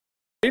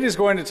He is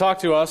going to talk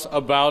to us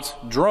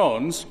about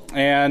drones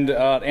and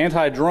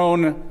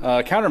anti-drone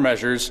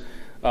countermeasures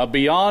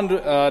beyond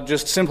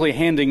just simply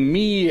handing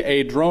me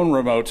a drone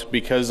remote,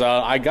 because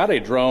I got a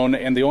drone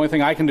and the only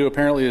thing I can do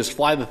apparently is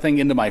fly the thing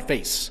into my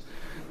face.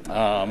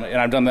 And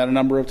I've done that a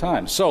number of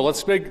times. So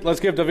let's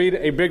give David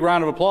a big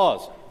round of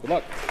applause. Good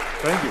luck.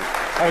 Thank you.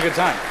 Have a good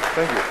time.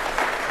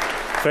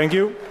 Thank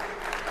you.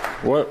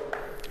 Well,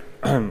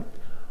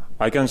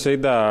 I can say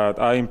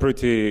that I'm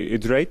pretty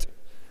irate,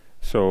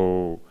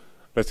 so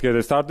let's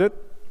get started.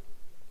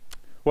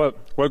 Well,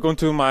 welcome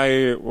to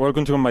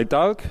my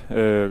talk.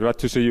 Glad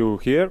to see you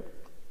here.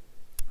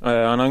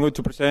 And I'm going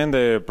to present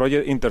the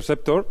project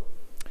Interceptor.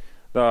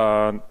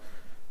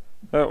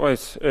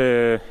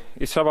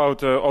 It's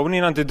about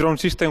owning anti-drone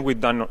system with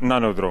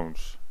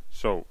nanodrones.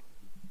 So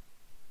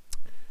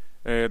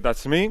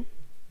that's me.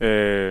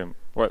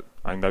 Well,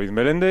 I'm David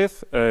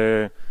Melendez.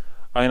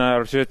 I'm a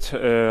research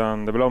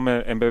and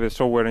development embedded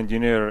software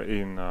engineer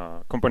in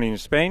a company in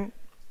Spain.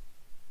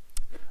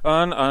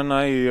 And I'm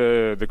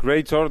the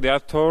creator, the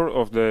author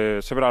of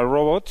the several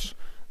robots,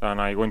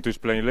 and I'm going to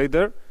explain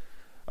later,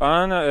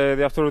 and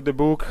the author of the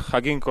book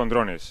Hacking con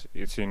Drones.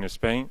 It's in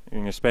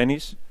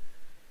Spanish,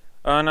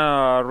 and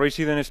a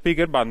resident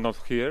speaker, but not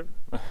here,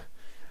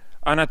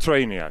 and a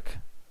trainiac.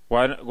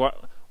 Why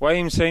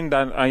I'm saying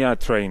that I'm a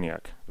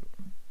trainiac?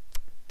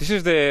 This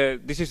is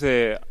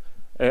the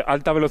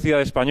Alta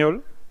Velocidad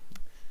Español.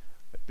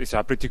 It's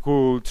a pretty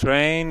cool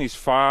train. It's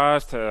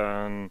fast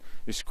and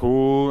it's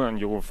cool and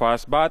you go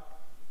fast. But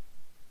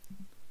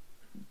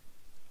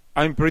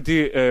I'm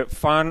pretty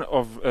fan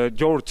of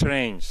your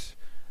trains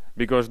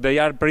because they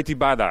are pretty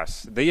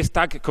badass. They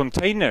stack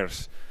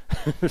containers.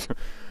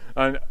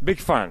 And big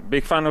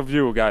fan of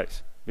you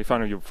guys. Big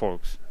fan of you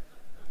folks.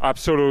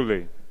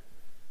 Absolutely.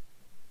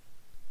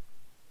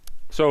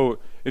 So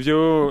if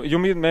you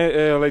meet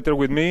later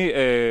with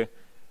me,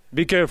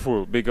 be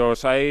careful,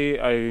 because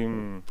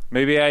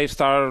maybe I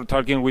start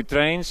talking with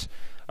trains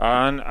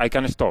and I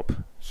can stop.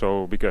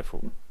 So be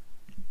careful.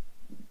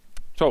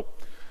 So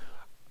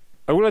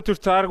I would like to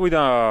start with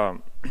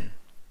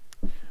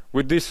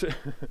this.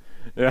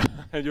 Yeah,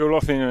 you're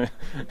laughing.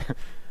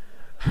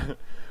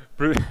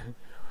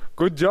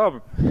 Good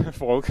job,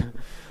 folk.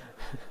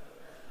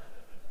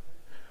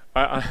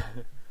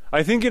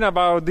 I'm thinking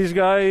about this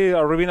guy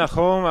arriving at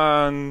home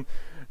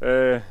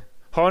and.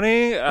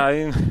 Honey,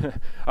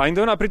 I'm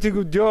doing a pretty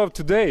good job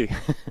today.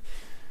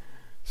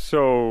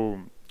 So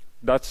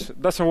that's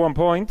one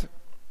point.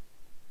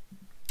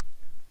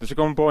 The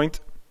second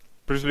point,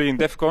 previously in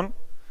DEF CON,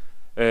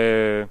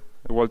 I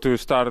want to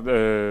start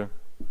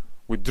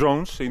with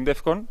drones in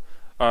DEF CON.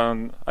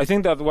 And I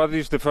think that what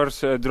is the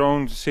first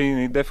drone seen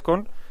in DEF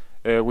CON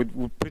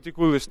with pretty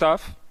cool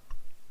stuff.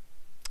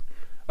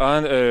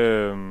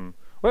 And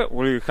well,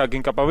 with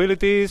hacking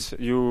capabilities,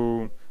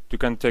 you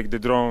can take the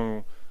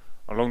drone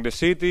along the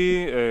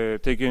city,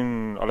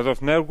 taking a lot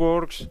of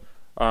networks,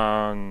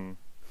 and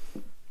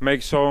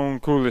make some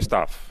cool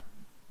stuff,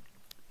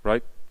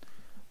 right?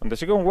 And the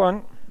second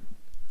one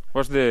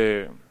was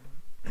the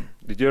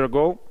year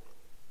ago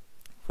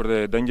for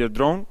the danger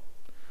drone,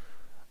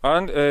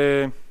 and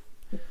it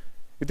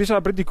is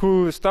a pretty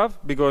cool stuff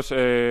because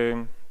we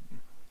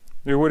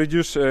were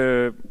use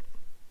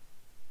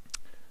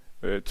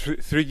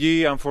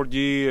 3G and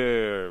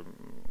 4G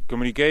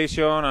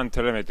communication and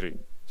telemetry.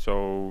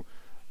 So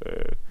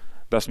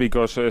that's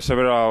because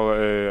several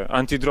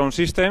anti-drone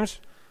systems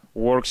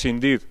works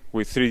indeed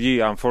with 3G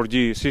and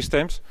 4G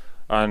systems,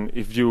 and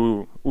if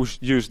you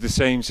use the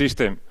same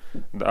system,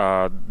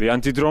 the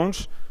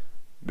anti-drones,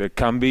 they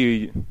can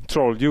be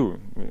troll you.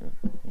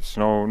 There's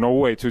no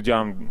way to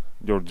jam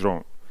your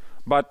drone.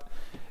 But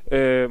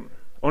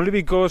only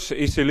because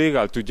it's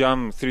illegal to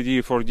jam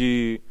 3G,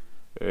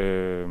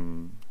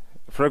 4G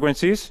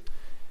frequencies,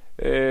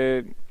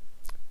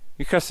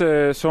 it has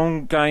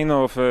some kind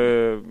of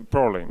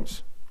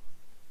problems.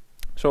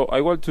 So I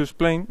want to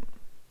explain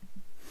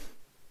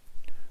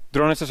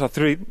drones as a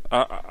threat.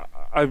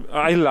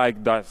 I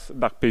like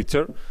that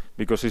picture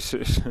because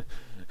it's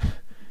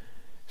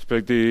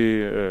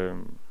pretty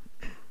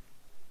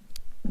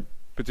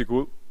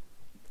cool.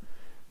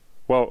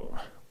 Well,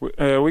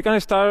 we can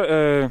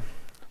start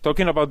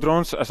talking about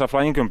drones as a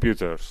flying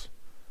computers.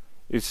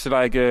 It's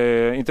like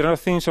Internet of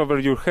Things over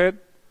your head.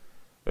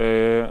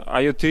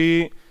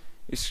 IoT.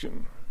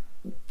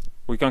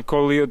 We can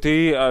call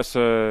IoT as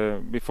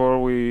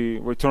before we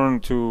turn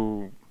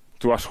to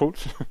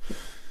assholes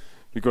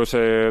because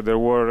there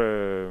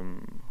were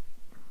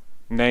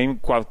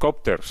named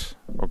quadcopters.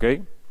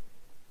 Okay,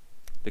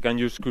 they can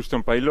use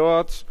custom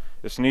payloads,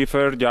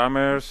 sniffer,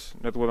 jammers,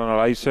 network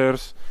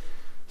analyzers,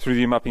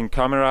 3D mapping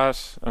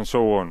cameras, and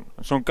so on.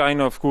 Some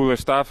kind of cool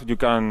stuff you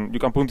can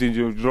put in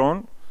your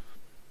drone.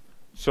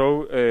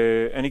 So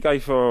any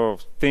kind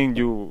of thing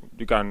you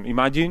can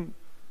imagine,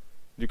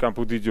 you can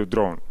put in your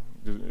drone.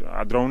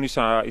 A drone is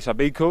a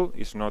vehicle.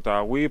 It's not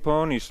a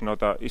weapon. It's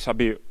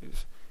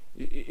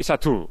a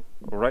tool.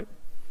 All right.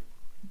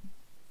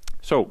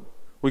 So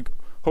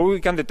how we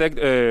can detect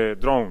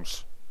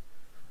drones?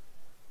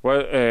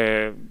 Well,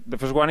 the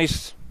first one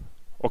is,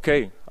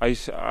 okay,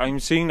 I'm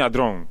seeing a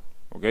drone.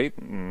 Okay,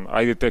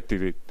 I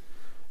detected it.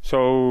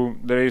 So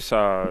there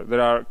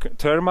are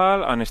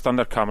thermal and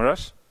standard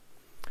cameras.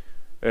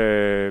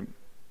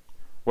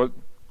 Well,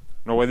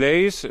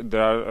 nowadays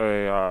there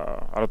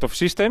are a lot of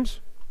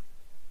systems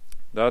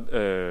that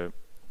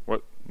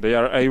they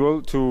are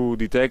able to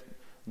detect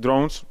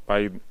drones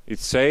by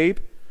its shape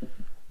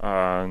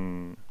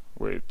and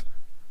with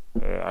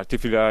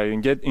artificial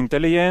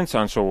intelligence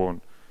and so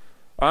on,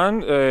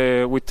 and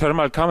with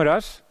thermal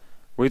cameras,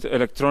 with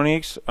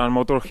electronics and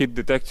motor heat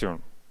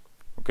detection.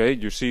 Okay,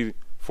 you see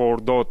 4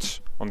 dots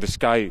on the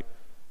sky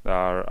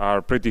that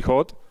are pretty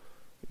hot.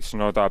 It's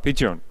not a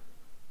pigeon,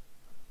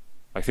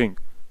 I think.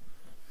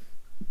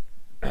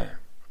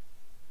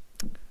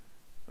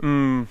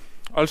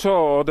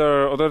 Also,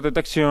 other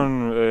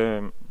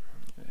detection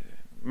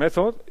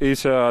method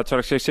is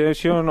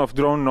characterization of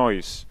drone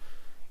noise.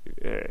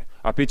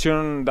 A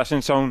pigeon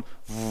doesn't sound.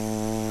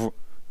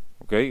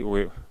 Okay,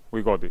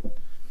 we got it.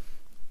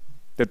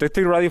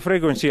 Detecting radio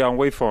frequency and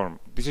waveform.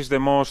 This is the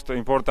most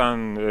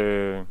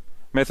important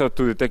method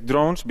to detect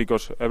drones,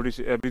 because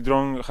every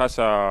drone has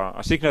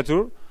a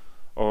signature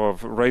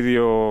of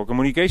radio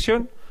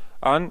communication,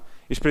 and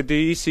it's pretty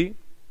easy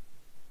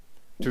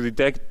to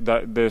detect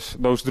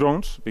those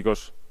drones,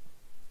 because,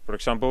 for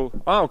example,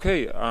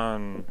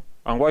 and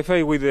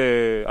Wi-Fi with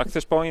the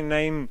access point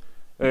name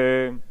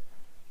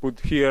put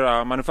here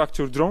a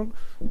manufactured drone.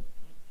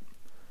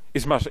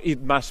 It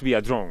must be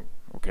a drone.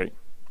 Okay.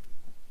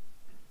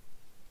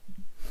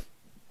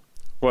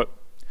 Well,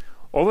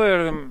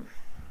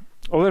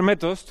 other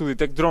methods to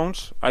detect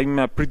drones. I'm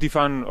a pretty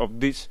fan of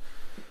this.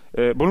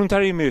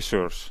 Voluntary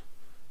measures.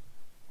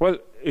 Well,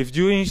 if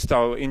you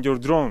install in your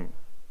drone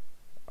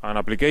an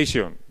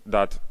application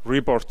that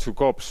reports to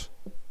cops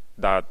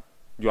that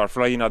you are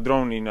flying a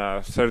drone in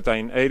a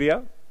certain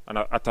area and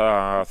at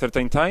a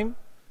certain time,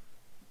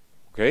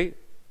 okay,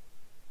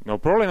 no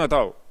problem at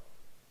all.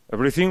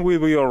 Everything will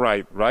be all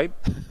right, right?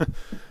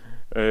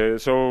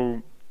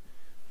 So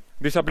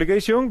this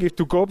application gives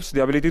to cops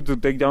the ability to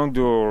take down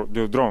your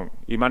drone.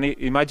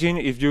 Imagine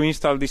if you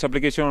install this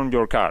application on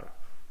your car,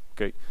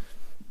 okay?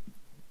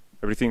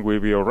 Everything will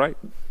be all right.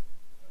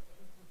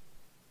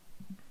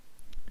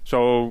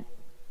 So,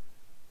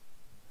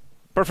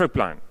 perfect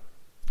plan.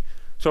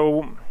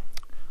 So,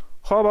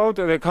 how about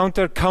the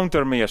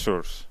counter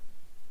measures?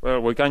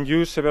 Well, we can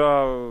use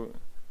several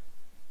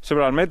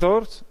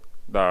methods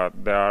that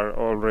they are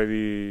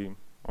already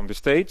on the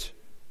stage,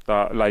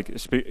 like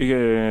split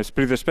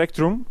the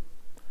spectrum.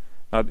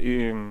 That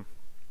you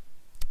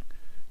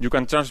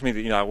can transmit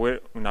in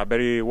a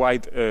very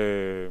wide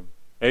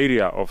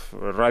area of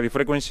radio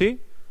frequency,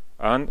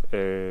 and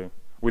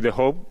with the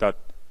hope that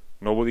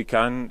nobody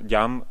can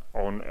jump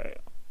on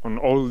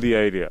all the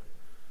area.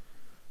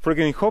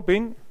 Frequency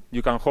hopping,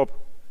 you can hop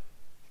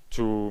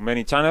to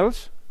many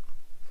channels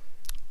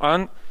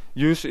and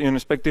use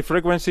respective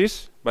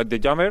frequencies, but the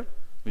jammer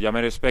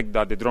expects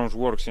that the drones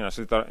works in a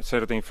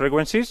certain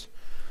frequencies,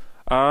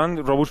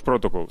 and robust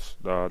protocols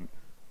that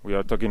we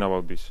are talking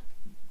about this.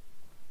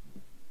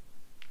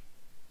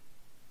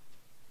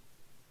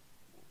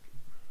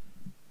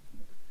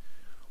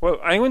 Well,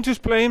 I'm going to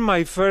explain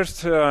my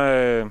first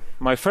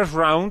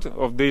round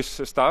of this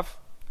stuff.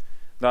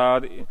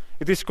 That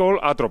it is called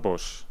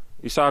Atropos.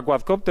 It's a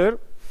quadcopter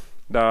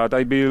that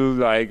I built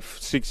like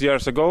 6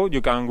 years ago.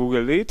 You can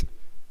Google it.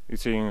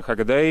 It's in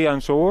Hackaday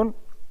and so on.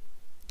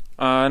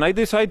 And I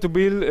decided to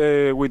build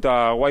with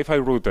a Wi-Fi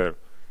router.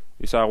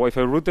 It's a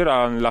Wi-Fi router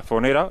and La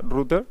Fonera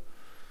router.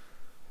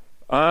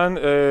 And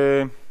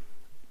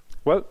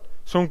well,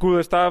 some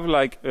cool stuff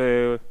like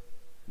Wii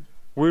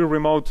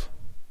remote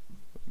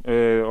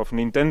of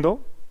Nintendo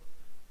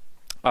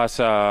as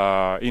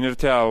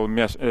inertial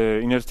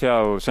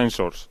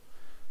sensors.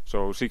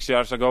 So 6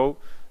 years ago,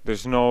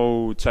 there's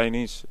no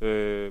Chinese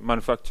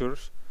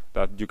manufacturers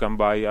that you can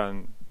buy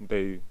and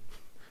they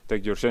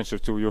take your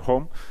sensors to your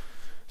home.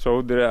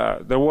 So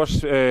there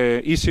was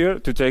easier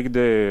to take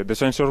the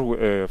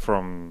sensor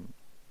from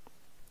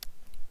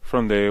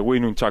the Wii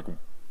Nunchaku.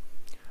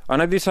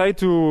 And I decided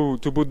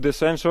to put the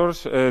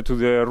sensors to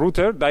the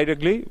router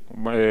directly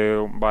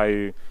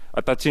by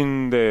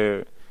attaching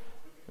the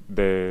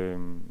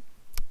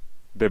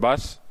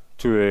bus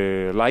to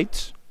the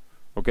lights,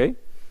 okay,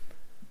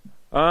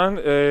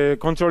 and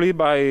control it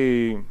by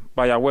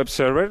a web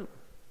server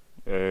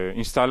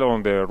installed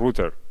on the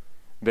router.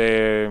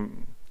 The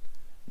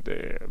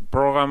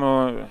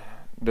program,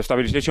 the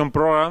stabilization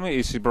program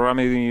is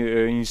programmed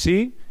in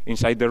C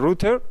inside the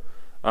router,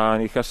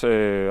 and it has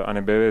an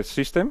embedded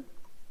system,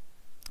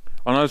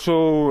 and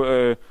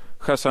also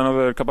has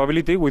another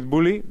capability with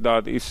Bully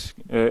that is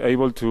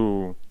able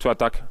to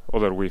attack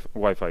other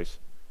Wi-Fis.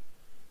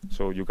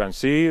 So you can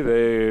see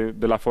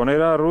the La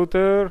Fonera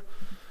router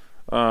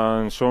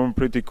and some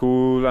pretty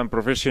cool and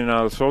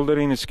professional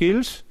soldering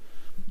skills,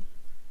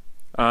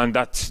 and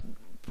that's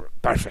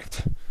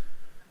perfect.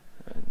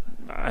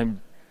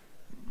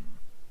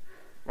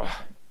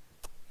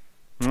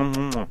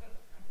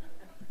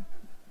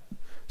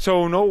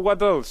 So now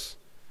what else?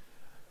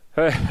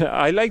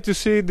 I like to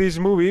see this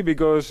movie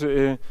because,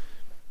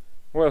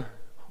 well,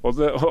 all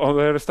the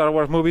other Star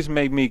Wars movies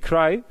make me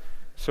cry,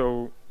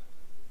 so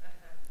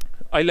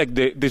I like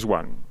this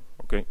one.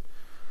 Okay,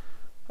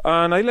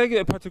 and I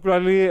like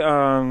particularly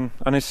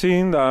a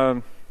scene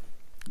that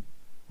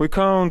we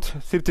count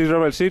 30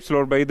 rebel ships,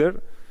 Lord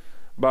Vader,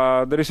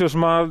 but there is so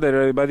small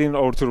they're evading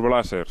our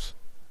turbolasers.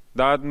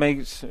 That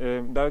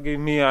gives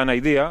me an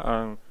idea,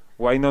 and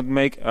why not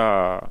make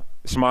a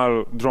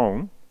small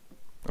drone,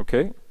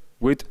 okay,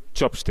 with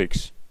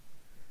chopsticks?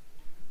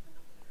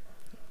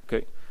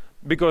 Okay,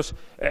 because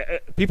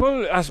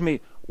people ask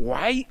me,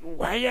 why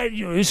are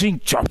you using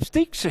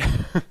chopsticks?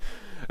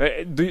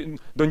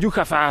 Don't you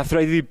have a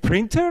 3D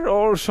printer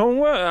or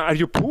somewhere? Are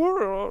you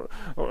poor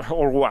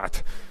or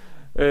what?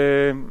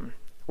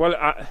 Well,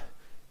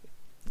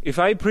 if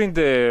I print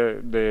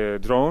the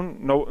drone,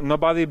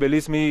 nobody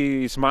believes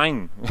me it's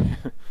mine.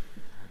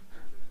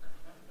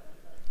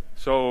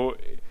 So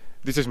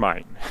this is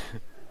mine.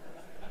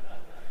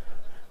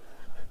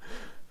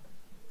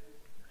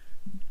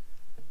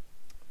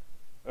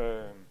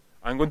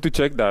 I'm going to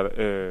check that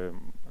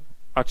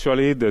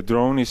actually the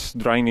drone is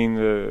draining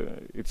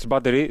its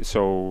battery,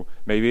 so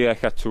maybe I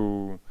have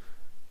to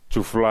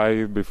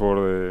fly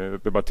before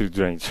the battery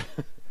drains.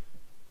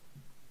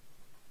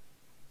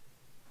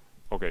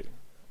 Okay,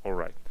 all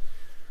right.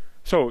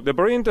 So the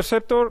Project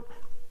Interceptor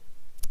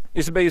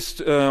is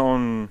based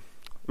on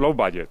low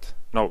budget.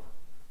 No,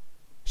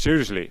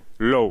 seriously,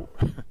 low.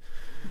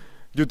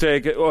 You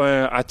take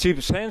a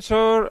cheap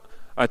sensor,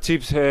 a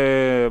cheap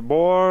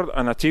board,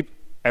 and a cheap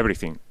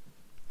everything.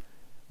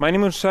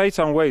 Minimum size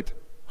and weight,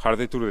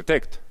 harder to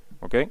detect,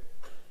 okay?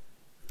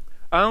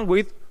 And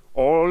with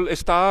all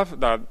stuff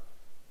that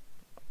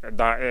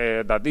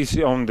is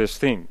on this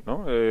thing,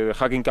 no?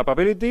 Hacking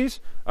capabilities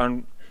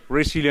and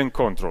resilient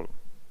control.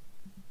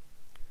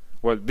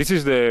 Well, this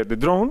is the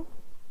drone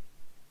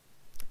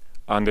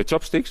and the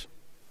chopsticks.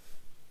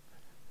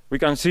 We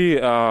can see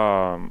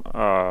a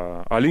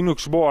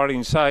Linux board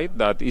inside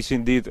that is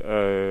indeed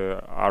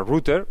a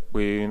router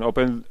with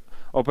an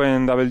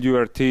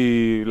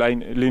OpenWRT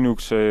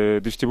Linux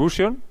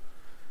distribution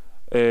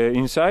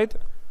inside,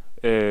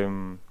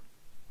 and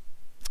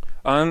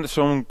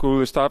some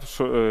cool stuff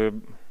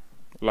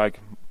like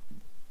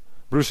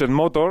brushed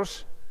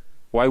motors.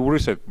 Why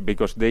brushed?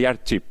 Because they are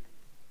cheap,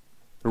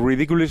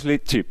 ridiculously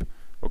cheap,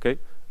 okay,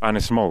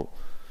 and small.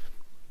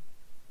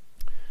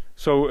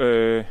 So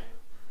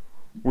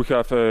we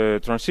have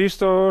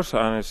transistors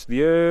and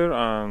SDR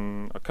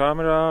and a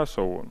camera,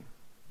 so on.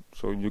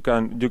 So you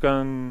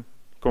can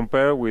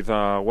compare with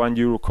a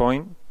 €1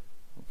 coin,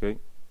 okay.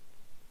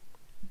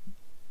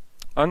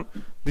 And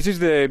this is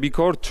the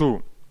V-Core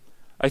 2.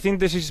 I think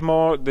this is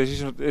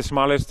the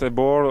smallest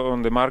board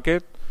on the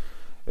market.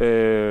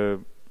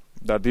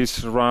 That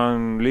is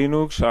run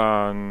Linux,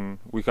 and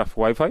we have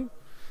Wi-Fi,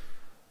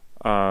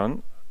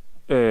 and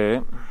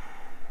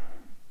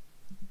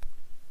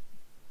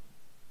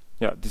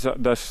yeah,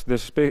 that's the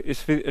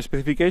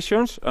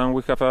specifications, and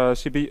we have a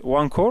CPU,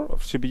 1 core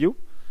of CPU,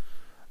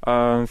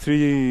 and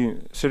 3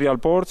 serial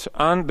ports,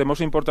 and the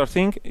most important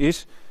thing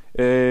is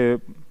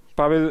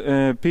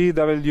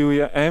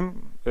PWM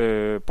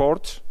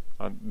ports.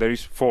 And there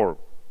is 4.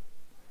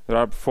 There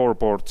are 4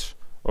 ports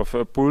of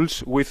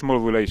pulse width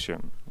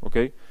modulation.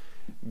 Okay,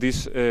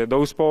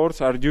 those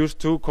ports are used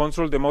to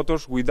control the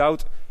motors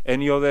without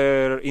any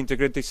other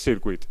integrated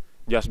circuit,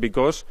 just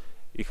because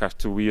it has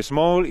to be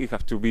small, it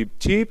has to be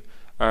cheap,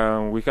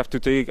 and we have to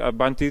take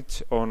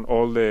advantage on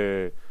all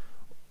the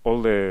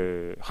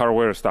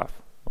hardware stuff.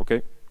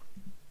 Okay,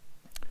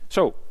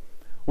 so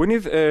we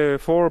need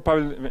 4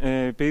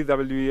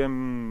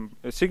 PWM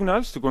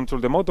signals to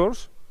control the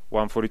motors,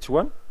 1 for each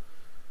one,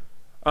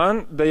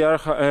 and they are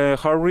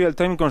hard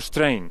real-time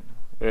constrained.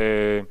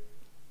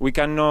 We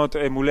cannot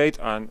emulate,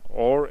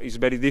 or it's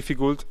very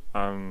difficult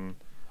and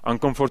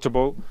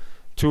uncomfortable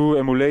to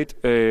emulate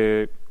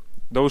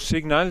those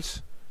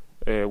signals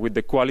with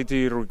the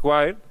quality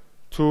required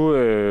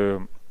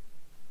to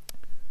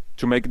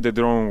make the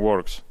drone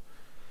works.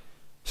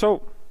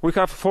 So we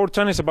have 4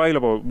 channels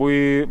available,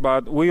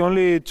 but we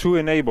only 2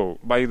 enable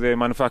by the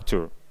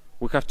manufacturer.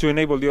 We have to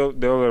enable the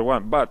other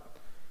one. But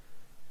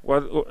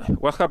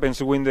what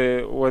happens when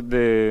the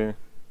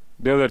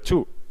other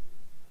 2?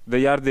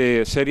 They are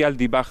the serial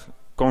debug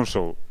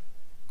console.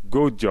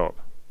 Good job,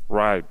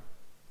 right?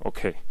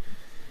 Okay.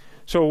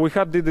 So we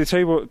have to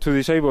disable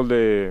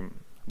the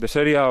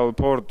serial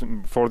port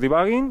for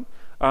debugging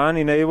and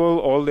enable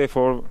all the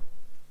 4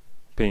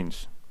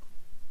 pins.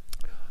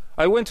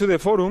 I went to the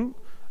forum.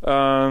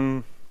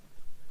 The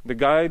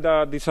guy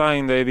that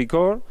designed the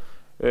V-Core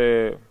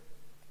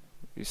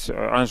is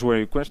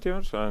answering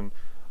questions, and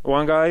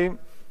one guy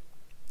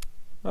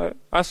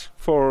asked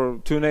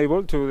to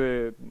enable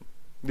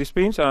these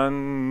pins,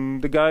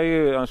 and the guy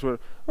answered,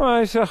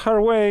 "Well, it's a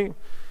hard way.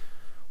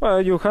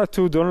 Well, you have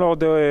to download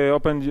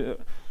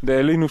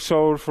the Linux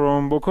source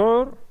from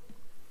V-Core.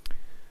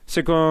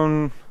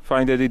 Second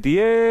find the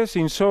DTS,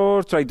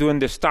 insert, try to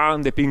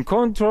understand the pin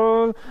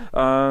control,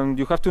 and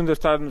you have to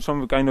understand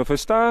some kind of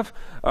stuff,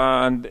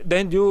 and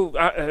then you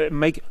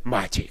make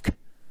magic,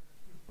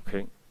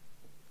 okay?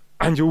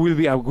 And you will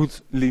be a good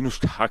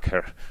Linux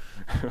hacker,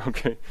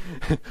 okay?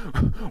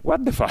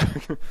 What the fuck?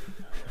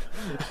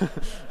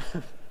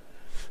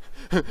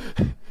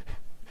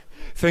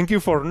 Thank you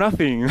for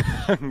nothing,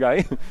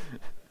 guy.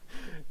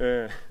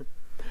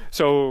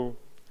 So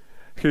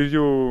here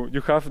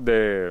you have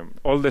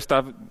all the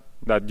stuff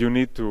that you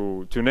need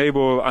to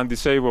enable and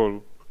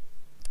disable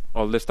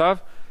all the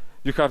stuff.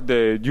 You have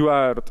the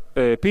UART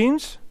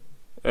pins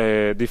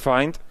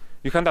defined.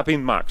 You have a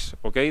pin max.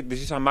 Okay,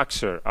 this is a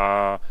maxer,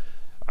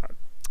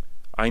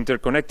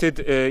 interconnected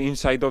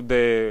inside of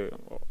the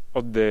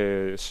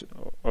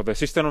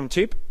system on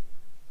chip.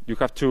 You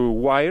have to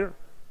wire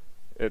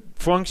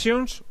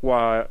functions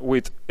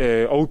with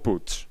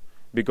outputs,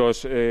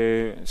 because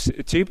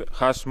chip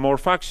has more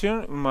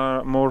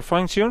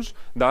functions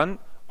than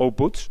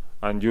outputs,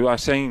 and you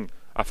assign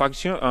a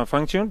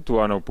function to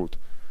an output.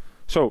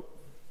 So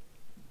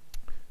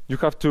you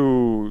have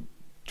to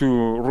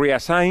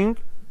reassign,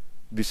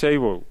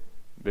 disable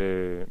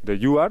the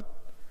UART,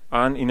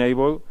 and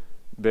enable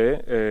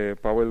the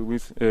power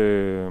with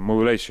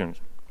modulation.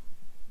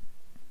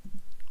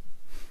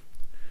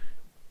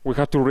 We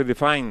have to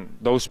redefine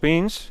those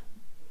pins.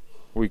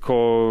 I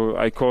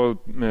call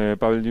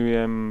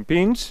PWM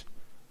pins.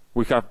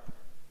 We have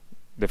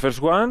the first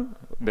one,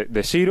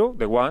 the 0,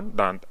 the 1,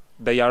 that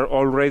they are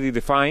already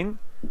defined,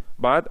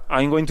 but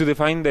I'm going to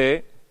define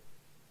the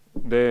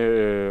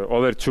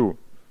other 2.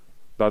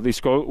 That is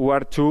called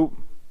UART2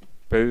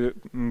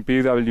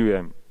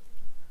 PWM.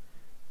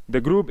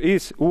 The group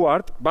is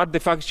UART, but the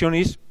function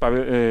is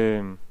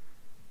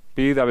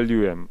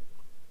PWM.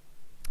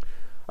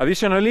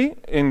 Additionally,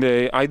 in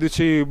the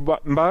I2C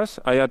bus,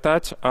 I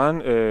attach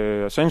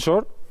a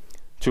sensor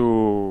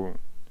to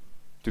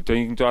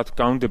take into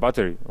account the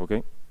battery.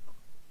 Okay,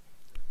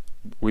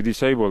 we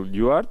disable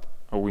UART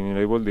and we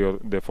enable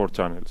the 4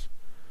 channels.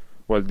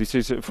 Well, this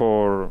is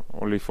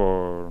only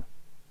for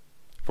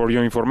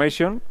your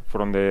information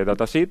from the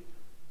datasheet,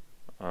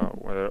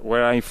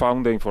 where I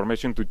found the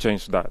information to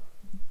change that.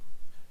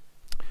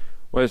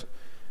 Well,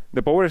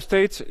 the power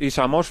stage is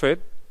a MOSFET.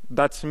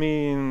 That's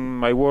me in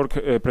my work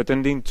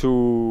pretending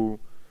to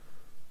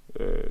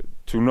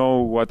know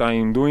what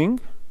I'm doing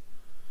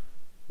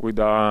with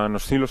an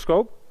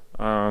oscilloscope,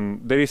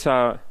 and there is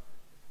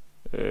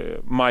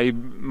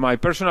my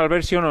personal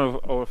version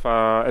of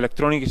an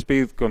electronic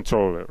speed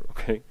controller.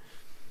 Okay,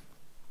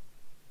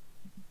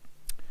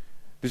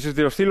 this is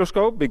the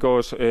oscilloscope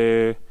because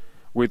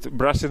with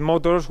brushed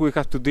motors we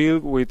have to deal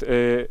with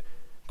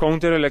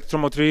counter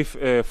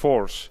electromotive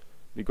force,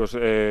 because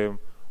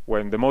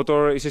when the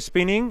motor is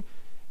spinning,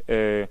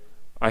 I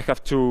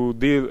have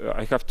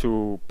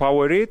to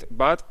power it,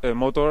 but a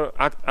motor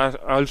acts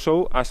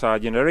also as a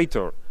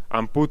generator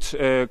and puts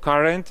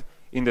current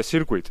in the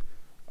circuit,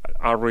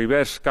 a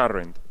reverse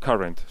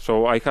current.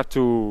 So I have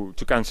to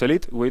cancel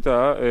it with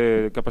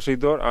a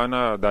capacitor and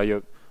a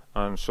diode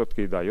and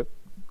Schottky diode.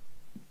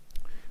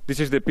 This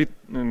is the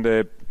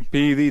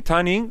PD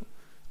tuning.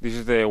 This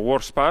is the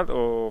worst part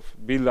of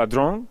build a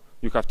drone.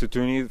 You have to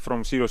tune it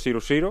from 0, 0,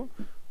 0.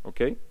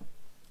 Okay.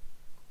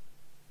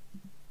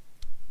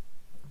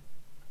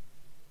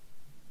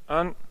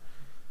 And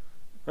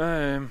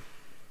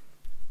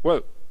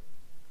well,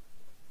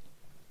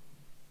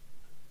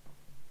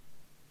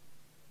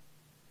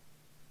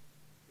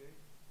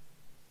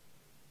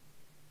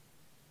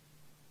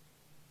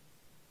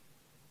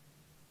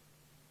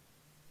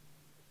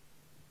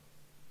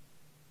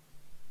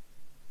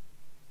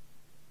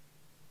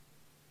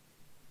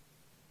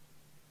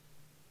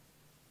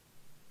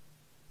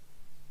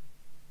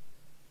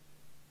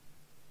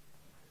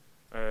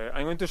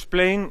 I'm going to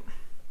explain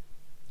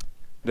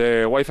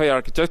the Wi-Fi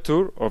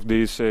architecture of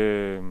this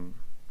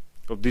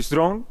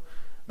drone.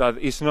 That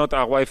is not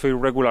a Wi-Fi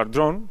regular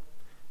drone,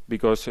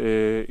 because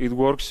it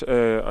works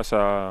as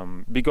a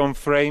beacon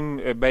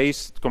frame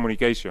based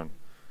communication.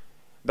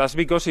 That's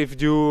because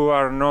if you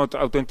are not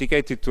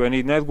authenticated to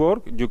any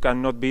network, you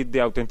cannot be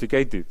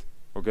deauthenticated.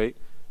 Okay,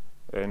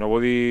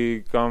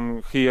 nobody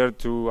come here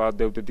to add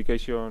the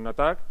authentication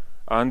attack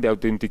and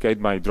deauthenticate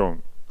my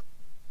drone,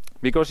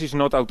 because it's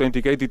not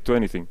authenticated to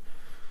anything.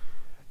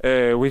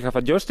 We have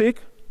a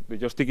joystick. The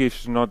joystick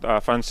is not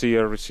a fancy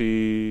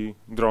RC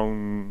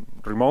drone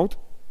remote.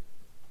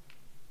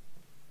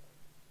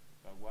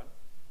 That one.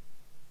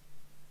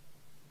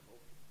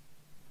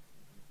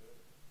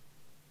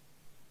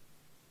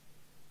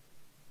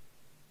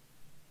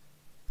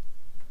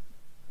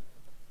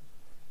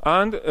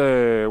 And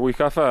we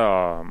have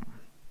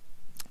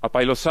a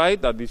pilot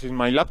side, that this is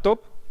my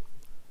laptop,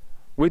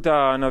 with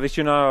an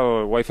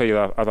additional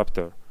Wi-Fi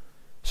adapter.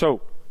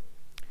 So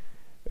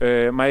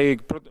my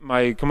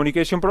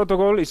communication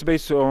protocol is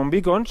based on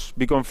beacon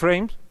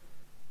frames.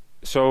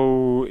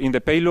 So in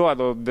the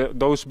payload of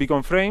those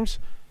beacon frames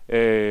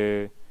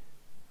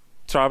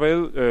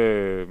travel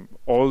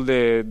all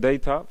the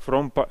data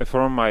from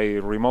my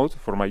remote,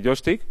 from my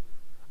joystick,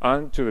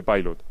 and to the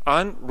pilot,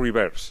 and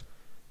reverse.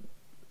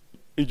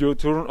 If you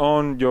turn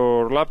on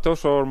your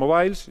laptops or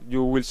mobiles,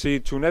 you will see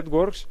two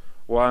networks,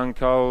 one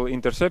called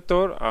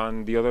Interceptor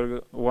and the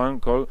other one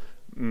called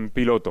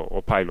Piloto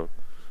or Pilot.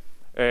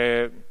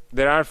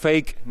 There are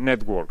fake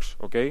networks,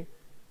 okay?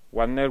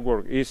 One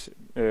network is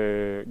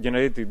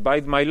generated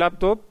by my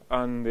laptop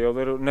and the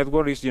other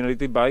network is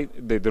generated by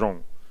the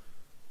drone.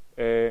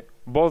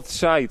 Both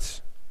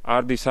sides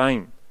are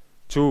designed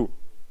to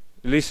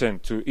listen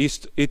to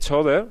each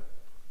other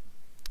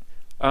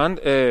and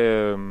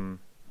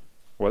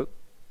well,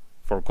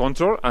 for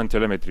control and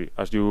telemetry,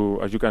 as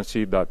you can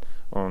see that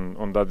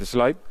on that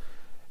slide,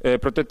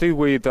 protected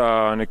with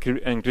an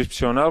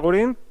encryption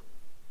algorithm,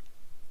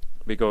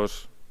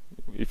 because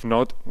if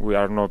not, we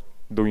are not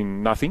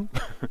doing nothing.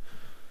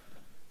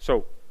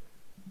 So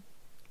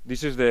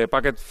this is the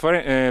packet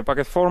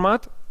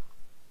format,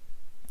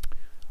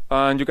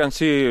 and you can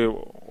see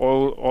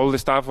all the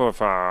stuff of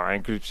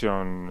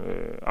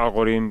encryption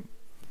algorithm.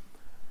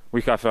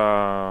 We have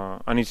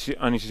an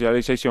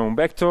initialization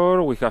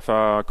vector, we have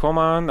a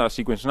command, a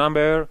sequence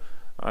number,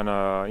 and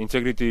an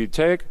integrity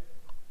check.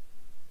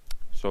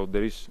 So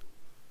there is,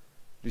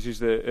 this is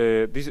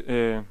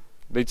the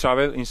they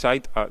travel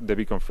inside the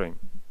beacon frame.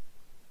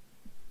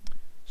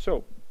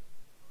 So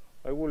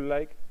I would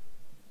like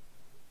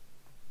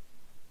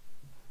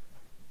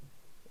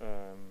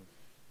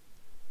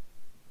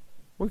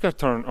we can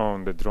turn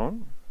on the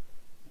drone.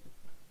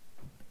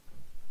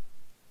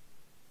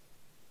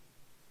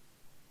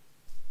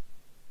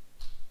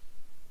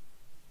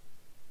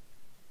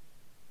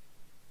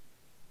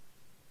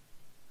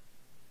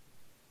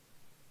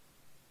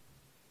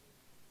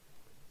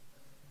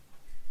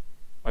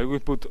 I will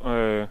put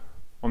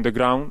on the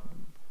ground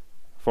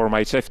for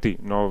my safety,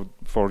 not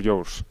for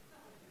yours.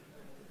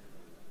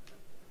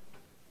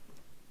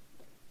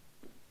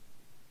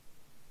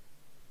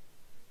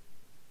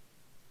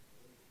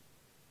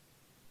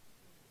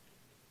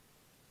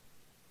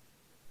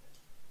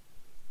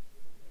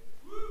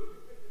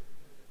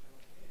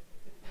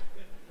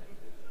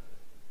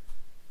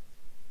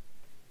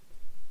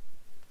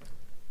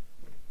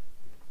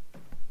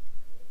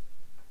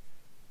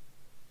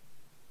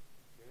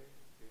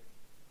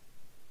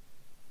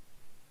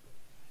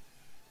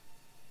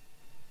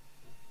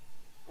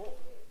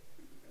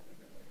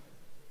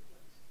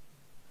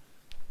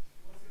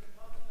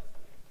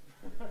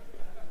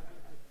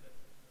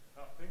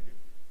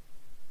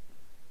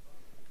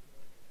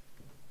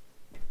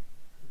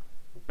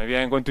 Maybe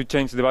I'm going to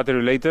change the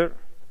battery later.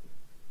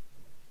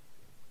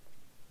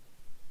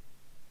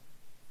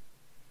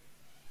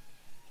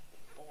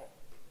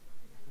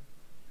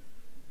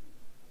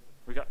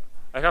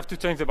 I have to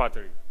change the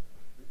battery.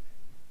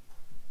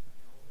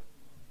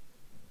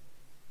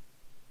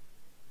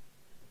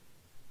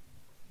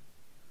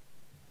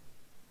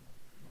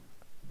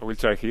 I will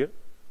try here.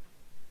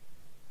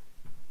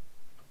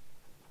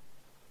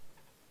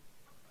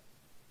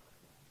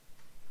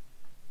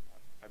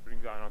 I bring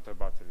down another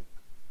battery.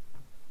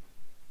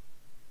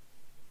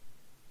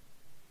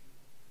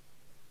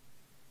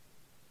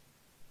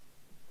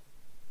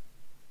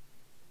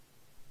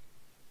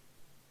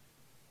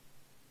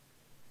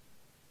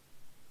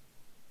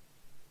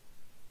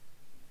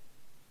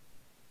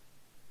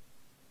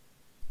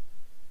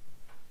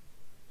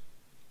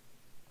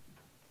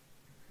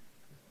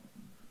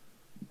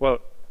 Well,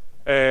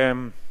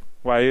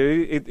 while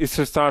it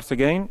starts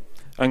again,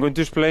 I'm going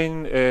to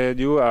explain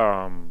you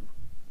a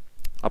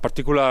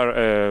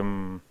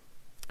particular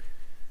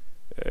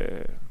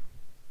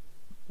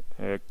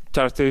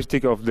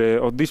characteristic of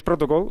this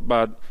protocol,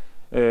 but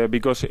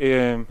because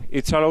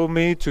it's allowed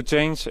me to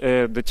change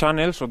the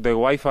channels of the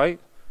Wi-Fi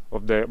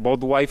of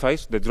both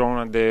Wi-Fis, the drone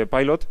and the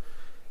pilot,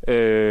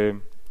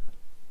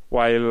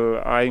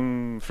 while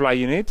I'm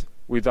flying it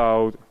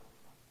without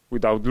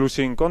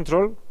losing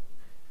control.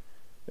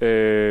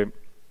 That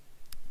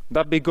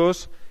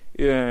because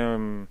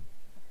the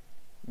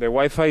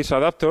Wi-Fi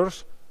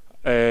adapters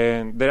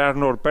they are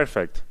not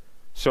perfect.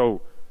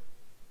 So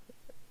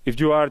if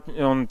you are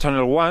on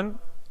channel 1,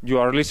 you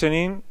are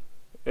listening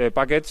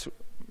packets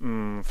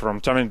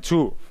from channel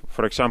 2,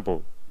 for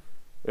example.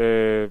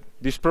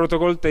 This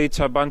protocol takes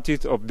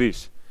advantage of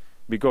this,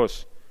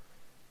 because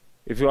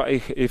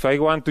if I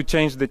want to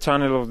change the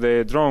channel of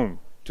the drone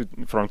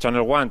from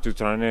channel 1 to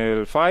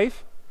channel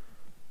 5,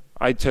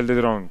 I tell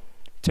the drone,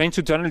 change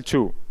to channel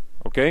 2,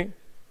 okay?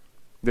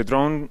 The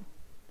drone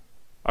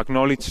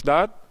acknowledges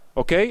that,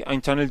 okay, I'm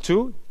channel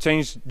 2,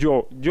 change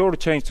your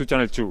change to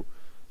channel 2.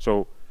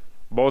 So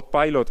both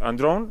pilot and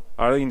drone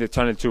are in the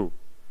channel 2.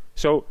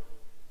 So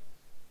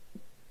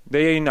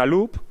they are in a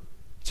loop,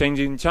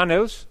 changing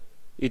channels,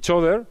 each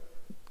other,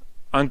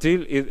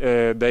 until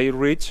they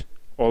reach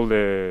all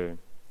the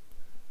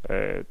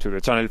to the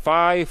channel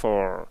 5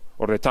 or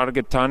the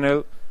target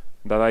channel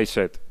that I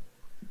set.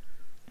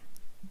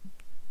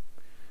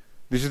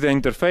 This is the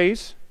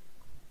interface.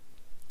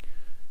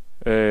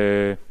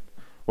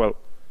 Well,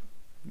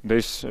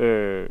 there's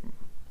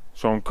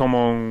some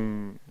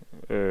common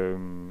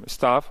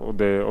stuff of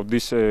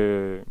this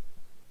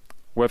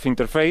web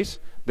interface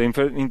the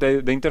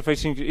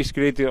interface is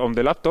created on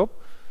the laptop.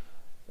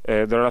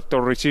 The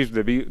laptop receives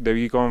the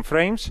beacon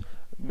frames.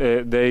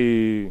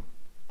 They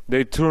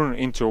turn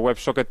into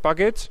WebSocket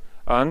packets,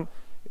 and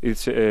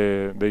it's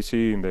they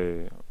see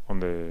on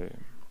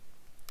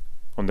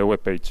the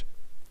web page.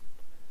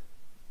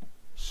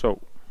 So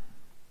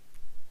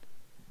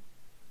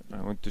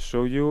I want to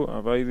show you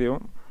a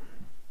video.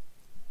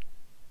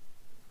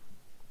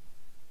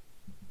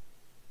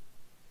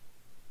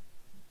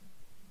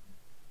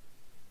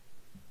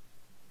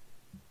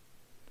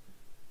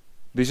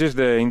 This is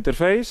the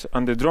interface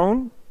and the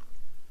drone,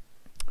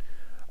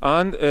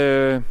 and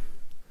there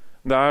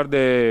are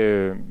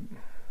the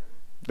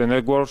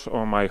networks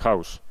on my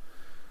house.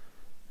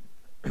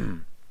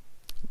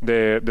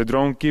 The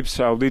drone keeps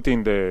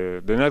auditing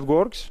the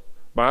networks,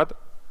 but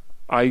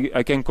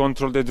I can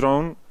control the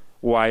drone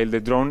while the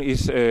drone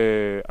is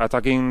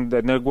attacking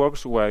the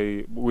networks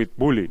with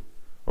bully.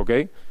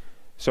 Okay,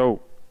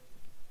 so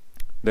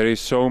there is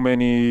so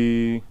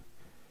many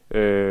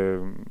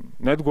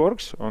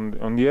networks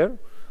on the air,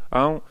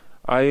 and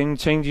I am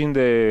changing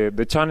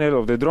the channel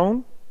of the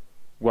drone.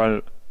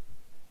 Well,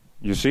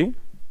 you see,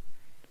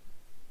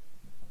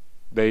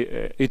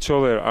 they each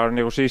other are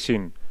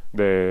negotiating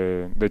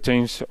the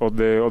change of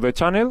the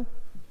channel.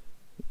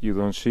 You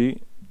don't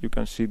see, you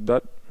can see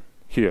that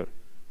here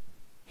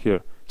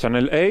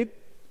channel 8,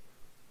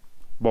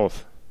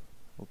 both,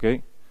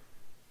 okay,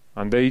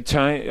 and they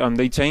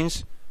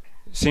change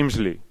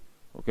seamlessly.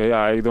 Okay,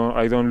 I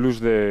don't lose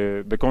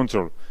the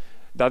control.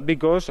 That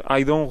because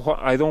I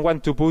don't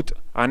want to put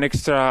an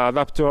extra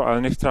adapter,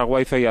 an extra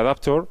Wi-Fi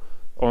adapter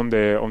on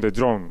the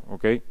drone.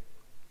 Okay,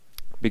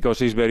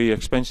 because it's very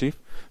expensive.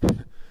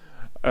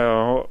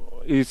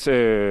 It's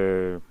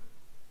an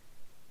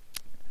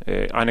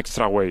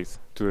extra weight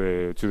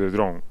to the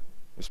drone,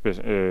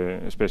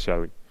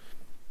 especially.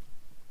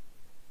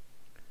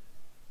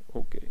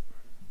 Okay.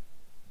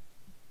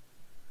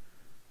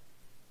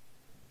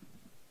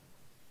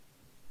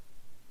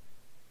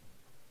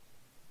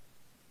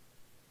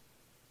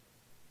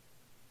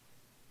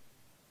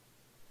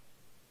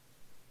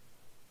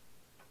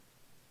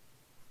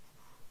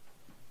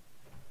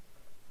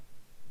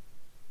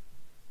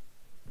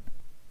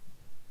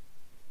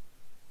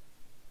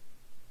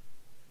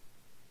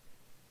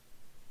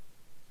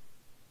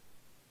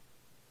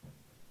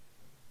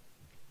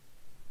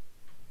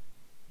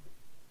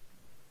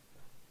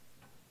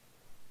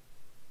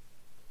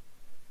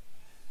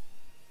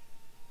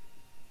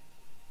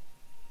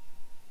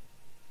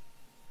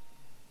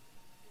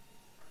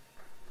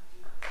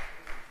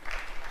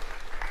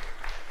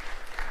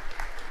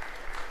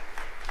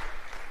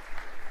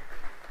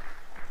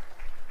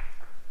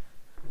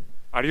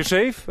 Are you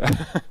safe?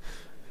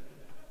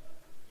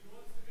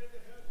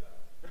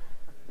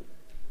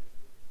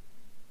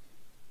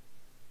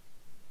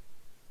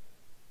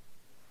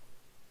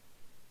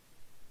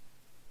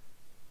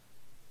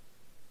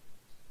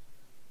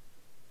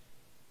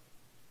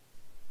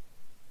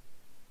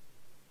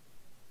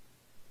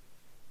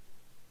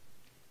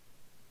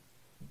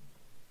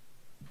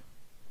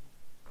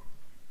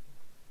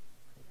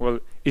 Well,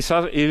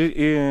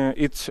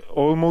 it's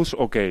almost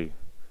okay.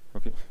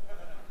 Okay.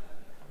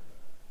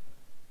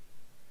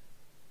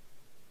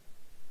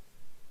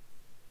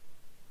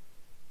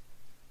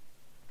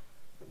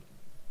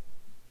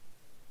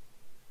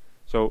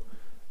 So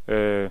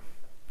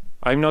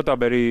I'm not a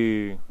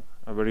very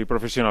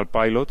professional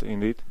pilot,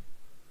 indeed,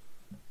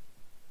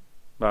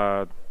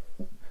 but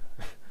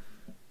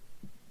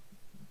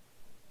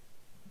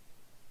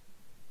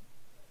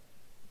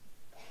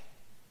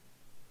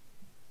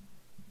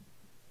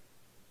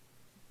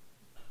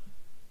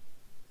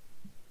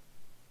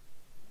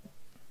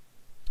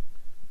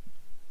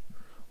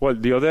well,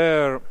 the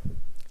other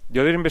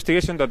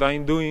investigation that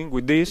I'm doing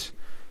with this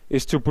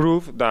is to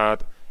prove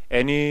that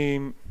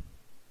anybody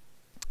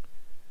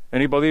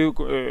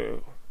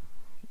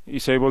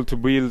is able to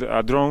build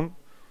a drone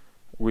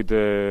with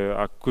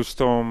a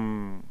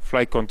custom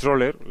flight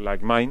controller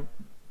like mine.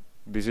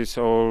 This is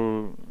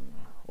all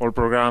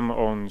programmed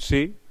on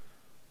C,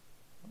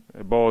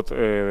 both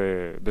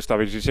the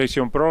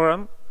stabilization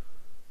program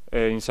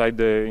inside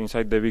the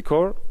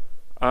vCore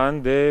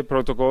and the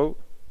protocol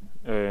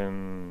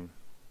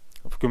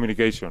of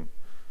communication.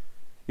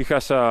 It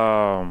has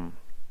I'm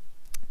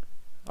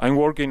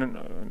working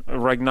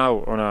right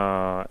now on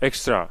a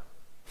extra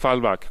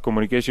fallback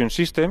communication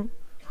system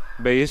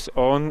based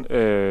on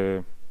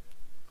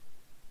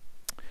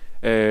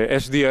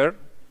SDR.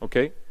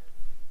 Okay,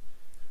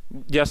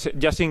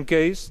 just in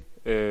case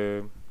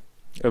a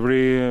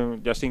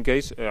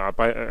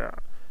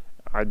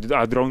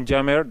drone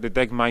jammer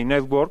detect my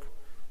network,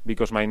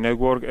 because my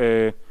network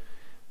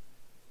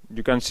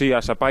you can see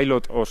as a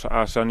pilot or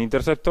as an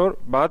interceptor,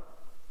 but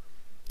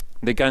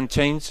they can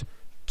change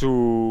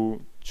to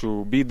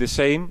be the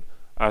same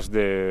as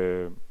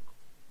the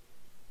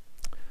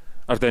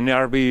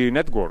nearby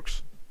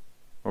networks.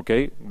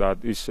 Okay,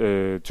 that is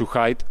to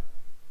hide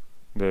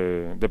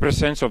the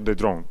presence of the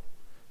drone.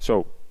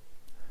 So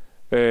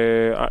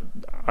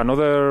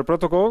another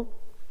protocol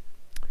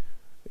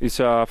It's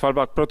a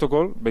fallback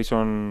protocol based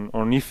on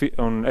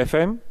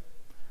FM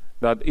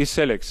that it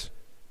selects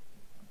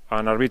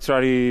an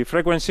arbitrary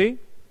frequency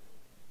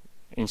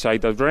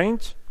inside that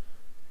range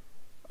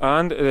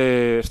and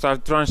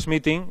start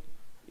transmitting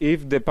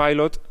if the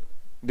pilot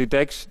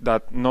detects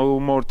that no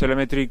more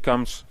telemetry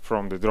comes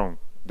from the drone,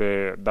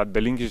 that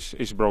the link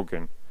is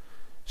broken.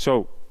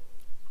 So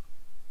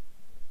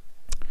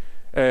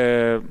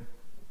it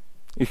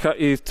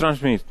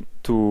transmits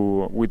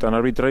with an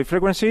arbitrary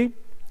frequency,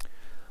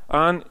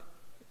 and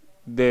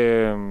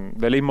the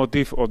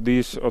leitmotif of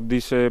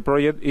this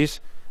project is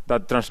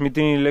that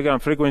transmitting illegal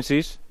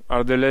frequencies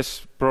are the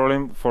less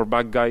problem for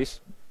bad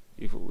guys.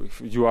 If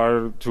you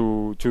are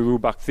to do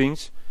bad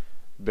things,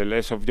 the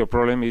less of your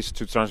problem is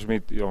to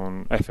transmit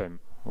on FM.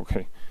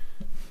 Okay.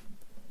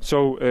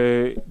 So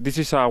this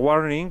is a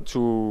warning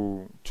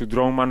to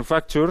drone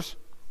manufacturers,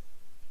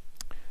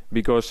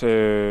 because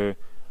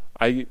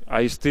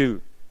I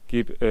still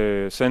keep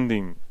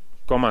sending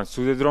commands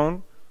to the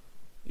drone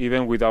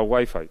even without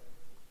Wi-Fi,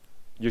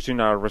 using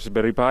a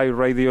Raspberry Pi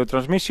radio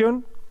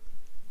transmission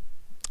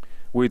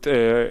with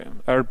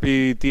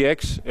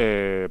RPTX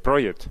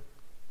project,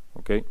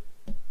 okay,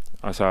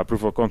 as a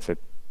proof of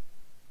concept.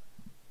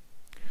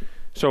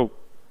 So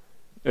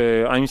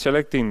I'm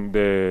selecting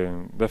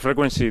the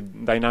frequency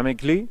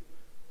dynamically.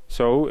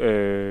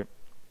 So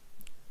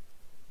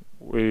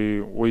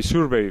we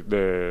survey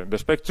the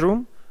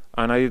spectrum,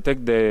 and I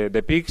detect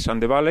the peaks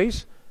and the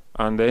valleys,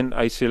 and then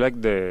I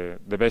select the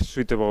best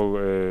suitable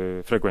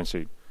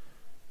frequency.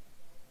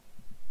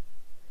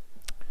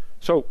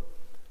 So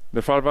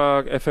the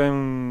fallback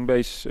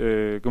FM-based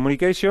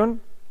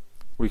communication,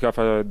 we have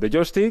the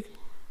joystick.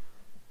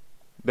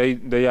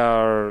 They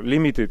are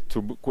limited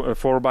to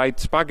 4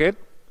 bytes packet,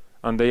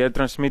 and they are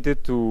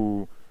transmitted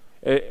to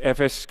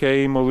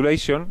FSK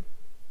modulation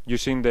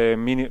using the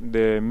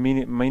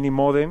mini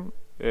modem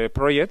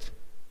project,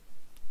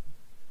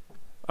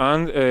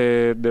 and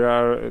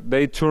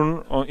they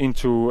turn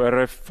into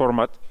RF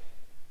format.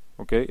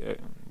 Okay,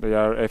 they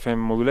are FM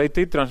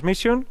modulated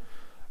transmission,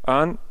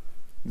 and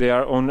they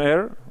are on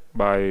air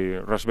by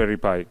Raspberry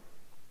Pi.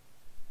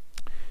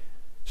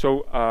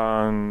 So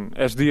an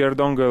SDR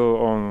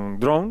dongle on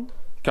drone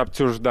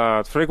captures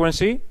that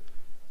frequency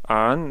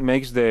and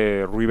makes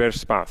the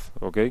reverse path.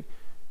 Okay,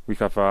 we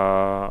have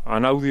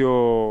an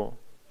audio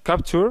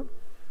capture,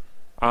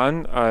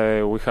 and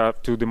we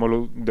have to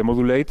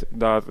demodulate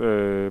that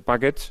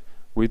package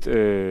with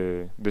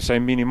the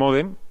same mini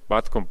modem,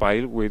 but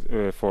compiled with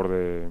for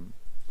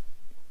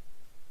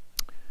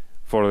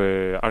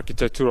the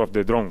architecture of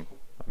the drone,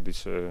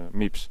 these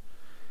MIPS.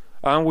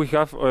 And we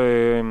have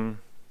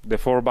the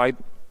 4-byte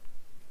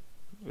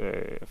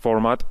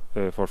format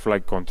for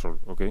flight control.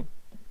 Okay.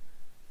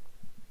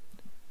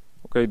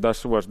 Okay,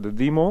 that was the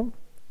demo.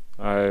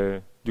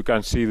 You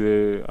can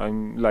see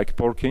I'm like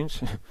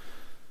Porkins.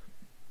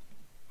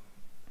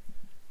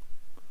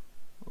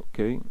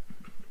 Okay.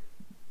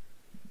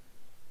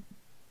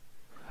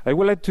 I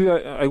would like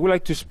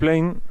to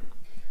explain.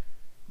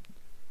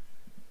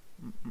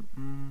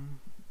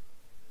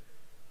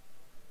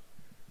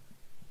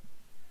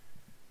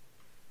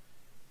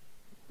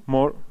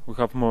 More. We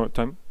have more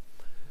time.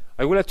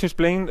 I would like to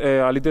explain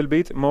a little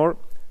bit more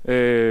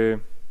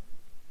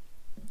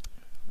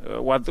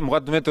what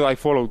method I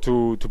follow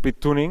to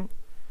pit tuning,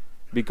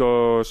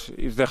 because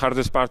it's the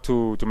hardest part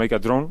to make a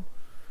drone.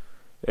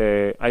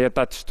 I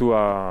attach to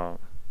a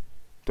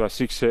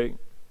 6A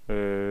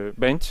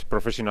bench,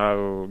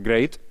 professional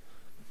grade,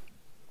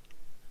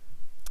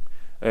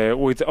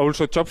 with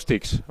also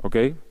chopsticks,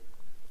 okay,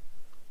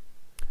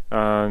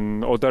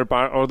 and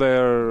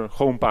other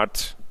home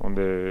parts on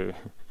the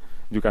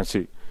you can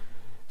see.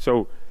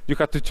 So you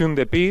have to tune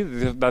the P,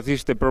 that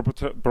is the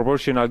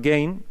proportional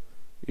gain.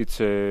 It's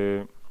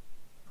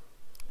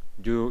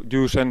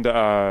you send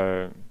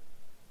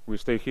we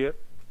stay here.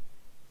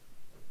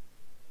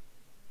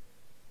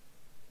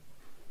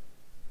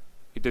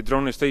 If the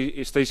drone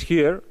stays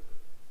here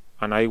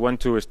and I want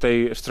to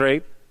stay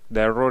straight,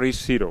 the error is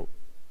 0.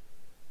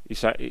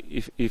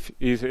 If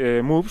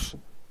it moves,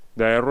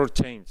 the error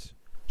changes.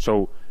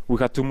 So we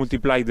have to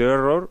multiply the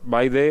error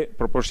by the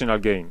proportional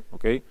gain.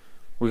 Okay,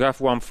 we have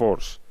one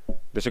force.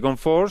 The second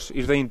force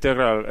is the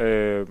integral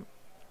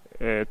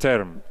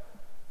term.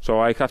 So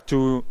I have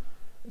to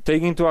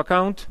take into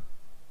account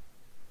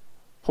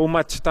how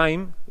much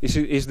time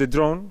is the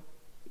drone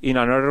in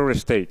an error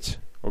stage.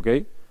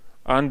 Okay,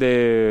 and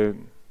the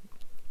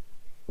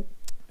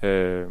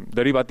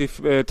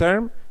derivative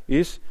term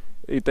is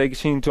it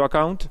takes into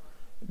account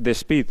the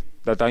speed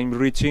that I'm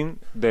reaching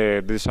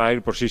the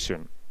desired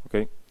position.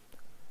 Okay,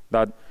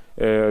 that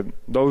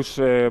those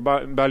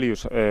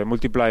values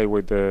multiply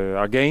with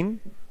a gain,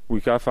 we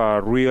have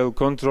a real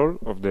control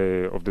of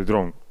the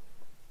drone.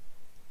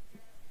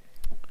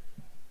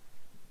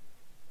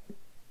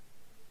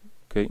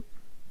 Okay.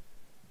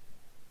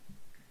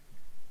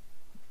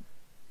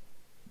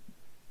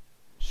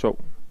 So.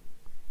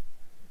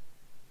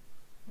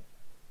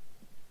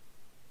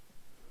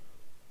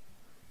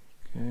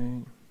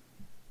 Okay.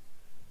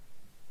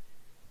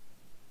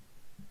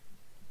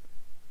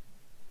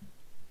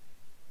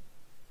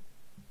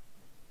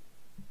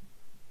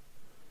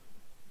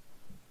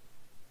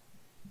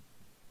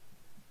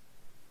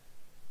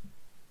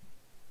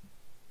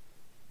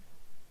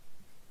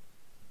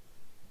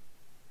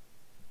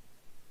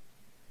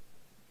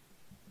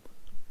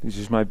 This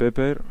is my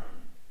paper.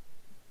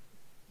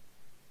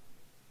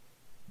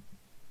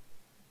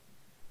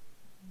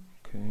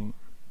 Okay,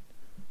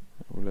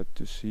 I would like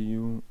to see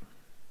you.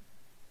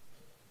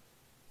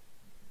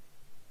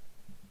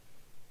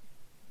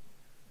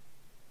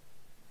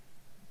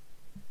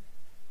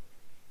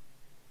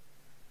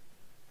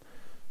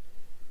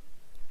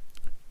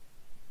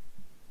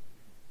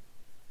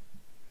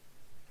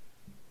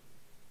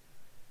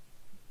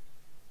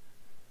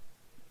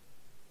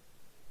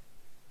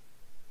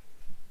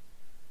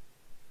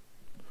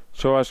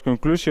 So as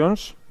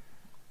conclusions,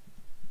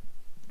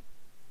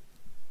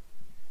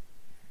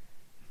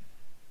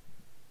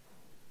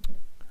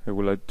 I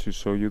would like to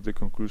show you the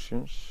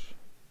conclusions.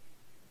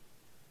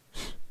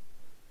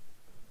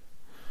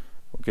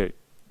 Okay,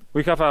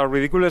 we have a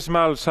ridiculous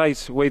small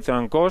size, weight,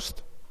 and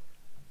cost.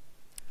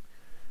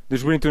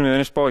 This brings to the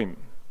next point: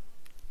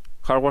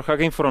 hardware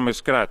hacking from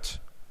scratch.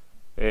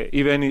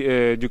 Even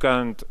you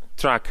can't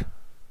track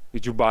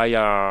if you buy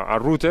a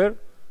router.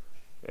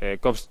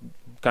 Cops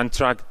can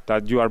track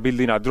that you are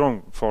building a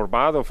drone for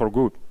bad or for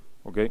good.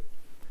 Okay,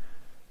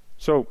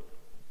 so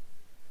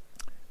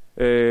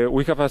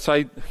we have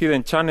aside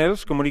hidden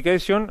channels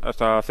communication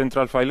as a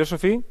central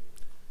philosophy,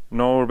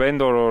 no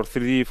vendor or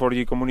 3D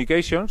 4G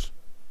communications.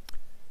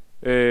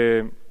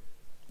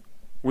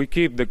 We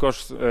keep the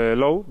cost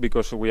low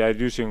because we are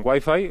using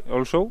Wi-Fi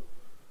also,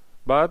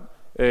 but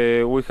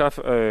we have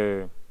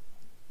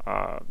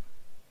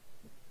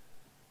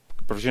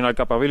professional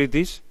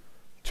capabilities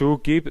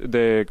to keep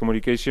the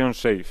communication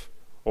safe,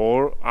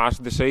 or as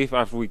safe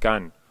as we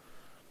can.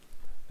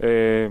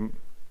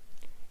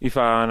 If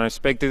an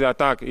unexpected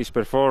attack is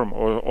performed,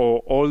 or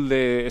all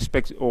the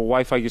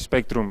Wi-Fi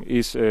spectrum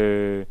is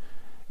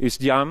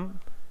jammed,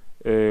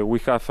 we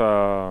have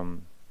a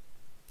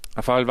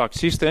fallback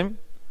system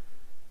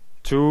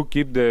to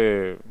keep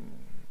the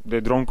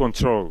drone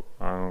control,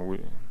 and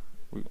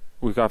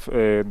we have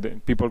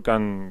people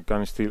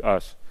can steal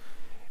us.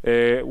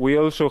 We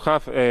also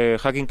have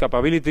hacking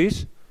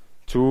capabilities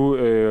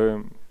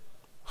to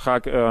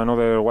hack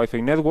another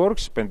Wi-Fi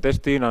networks, pen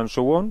testing, and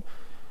so on,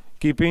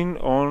 keeping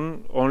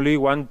on only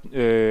one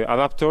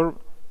adapter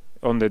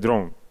on the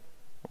drone.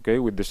 Okay,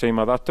 with the same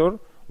adapter,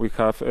 we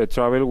have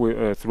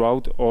travel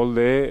throughout all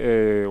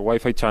the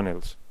Wi-Fi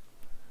channels.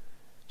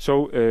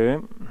 So,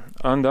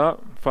 and a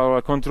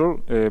firewall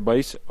control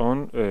based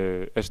on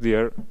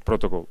SDR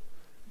protocol.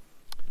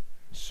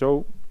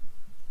 So,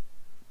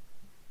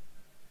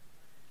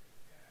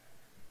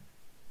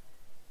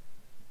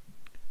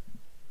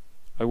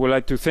 I would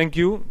like to thank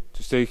you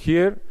to stay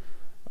here,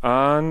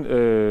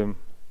 and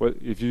well,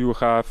 if you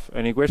have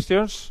any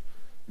questions,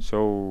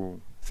 so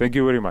thank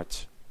you very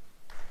much.